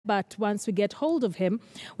but once we get hold of him,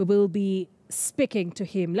 we will be speaking to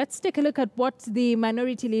him. Let's take a look at what the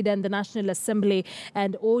Minority Leader in the National Assembly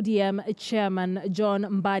and ODM Chairman John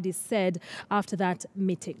Mbadi said after that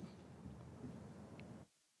meeting.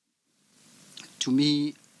 To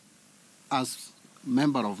me, as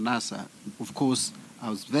member of NASA, of course, I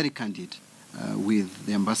was very candid with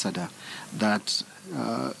the ambassador that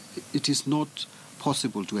it is not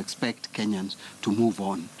possible to expect Kenyans to move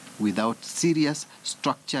on without serious,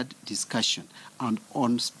 structured discussion and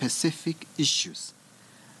on specific issues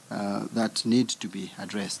that need to be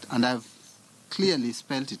addressed. And I've clearly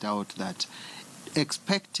spelled it out that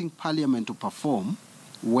expecting Parliament to perform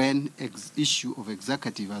when issue of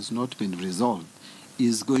executive has not been resolved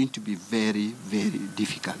is going to be very, very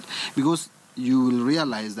difficult. Because you will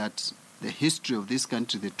realize that the history of this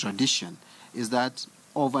country, the tradition, is that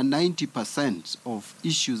over 90% of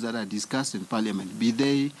issues that are discussed in Parliament, be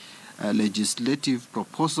they legislative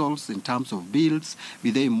proposals in terms of bills,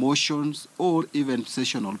 be they motions or even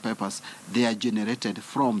sessional papers, they are generated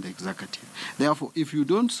from the executive. Therefore, if you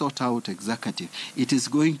don't sort out executive, it is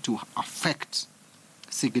going to affect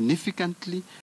significantly